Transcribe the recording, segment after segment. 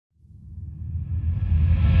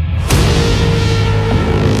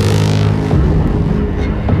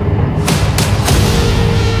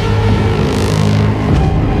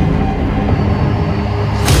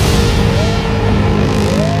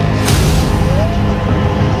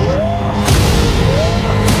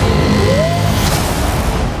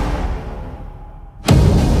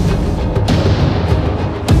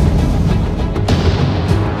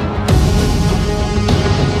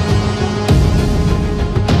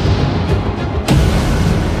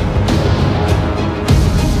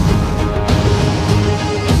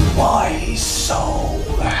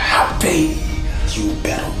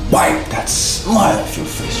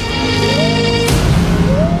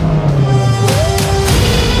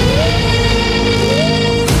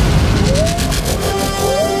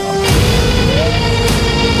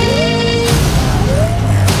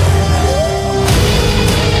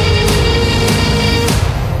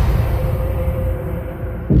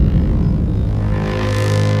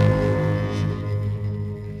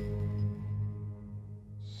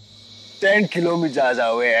"10 kilometers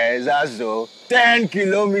away, that's so. 10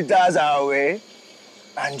 kilometers away.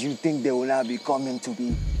 And you think they will not be coming to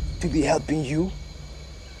be helping you?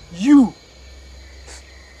 You!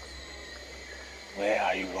 Where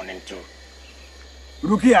are you running to?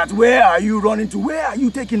 Rukiat, where are you running to? Where are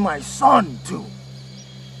you taking my son to?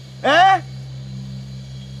 Eh?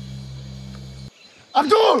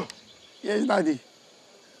 Abdul! Yes, Daddy.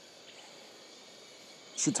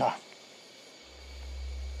 Shoot her.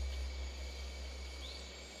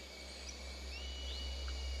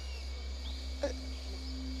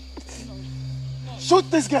 Shoot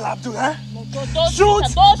this girl, Abdul, eh? No, don't shoot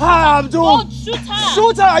her, Abdul! Don't shoot her!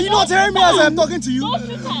 Shoot her! Are you not hearing me as I'm talking to you? Don't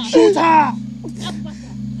shoot her! Shoot her!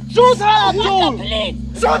 Shoot her, Abdul! Please!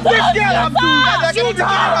 Shoot this girl, Abdul! Shoot her!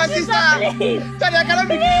 Daddy, I cannot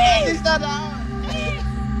be killing my sister now!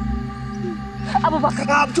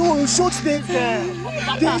 Abdul, shoot this girl!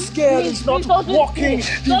 This girl is not walking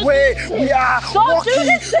the way we are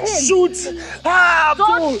walking! Shoot her,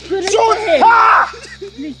 Abdul! Shoot her!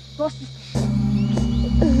 Please, don't shoot.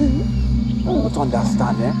 You will not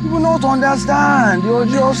understand, eh? You will not understand. You're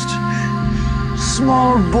just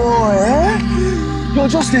small boy, eh? You're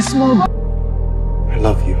just a small boy. I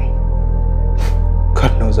love you.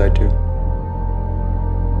 God knows I do.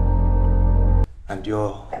 And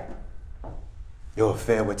your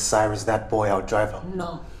affair with Cyrus, that boy, our driver.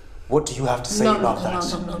 No. What do you have to say about that?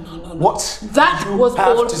 No. What that do you was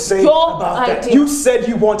have all to say your about idea. that? You said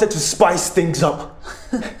you wanted to spice things up.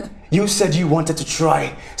 You said you wanted to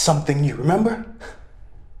try something new, remember?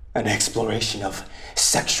 An exploration of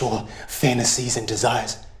sexual fantasies and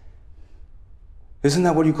desires. Isn't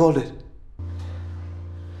that what you called it?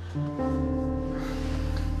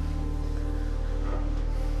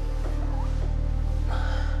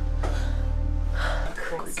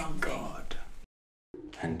 God.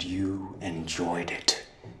 And you enjoyed it.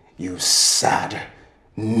 You sad,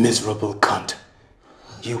 miserable cunt.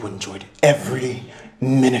 You enjoyed every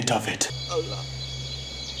minute of it. Allah.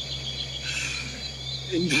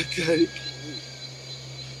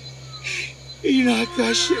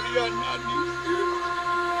 Inaka sheria nani.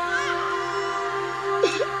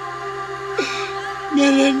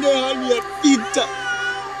 Melende hali ya pita.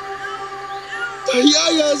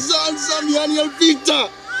 Tayaya zanza miani ya pita.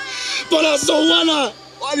 Para sowana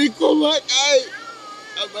walikoma kai.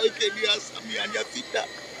 Abaike ni asamiani ya pita.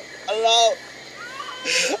 Allah.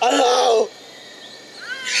 Allah.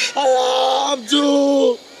 Allah,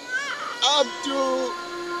 Abdul! Abdul!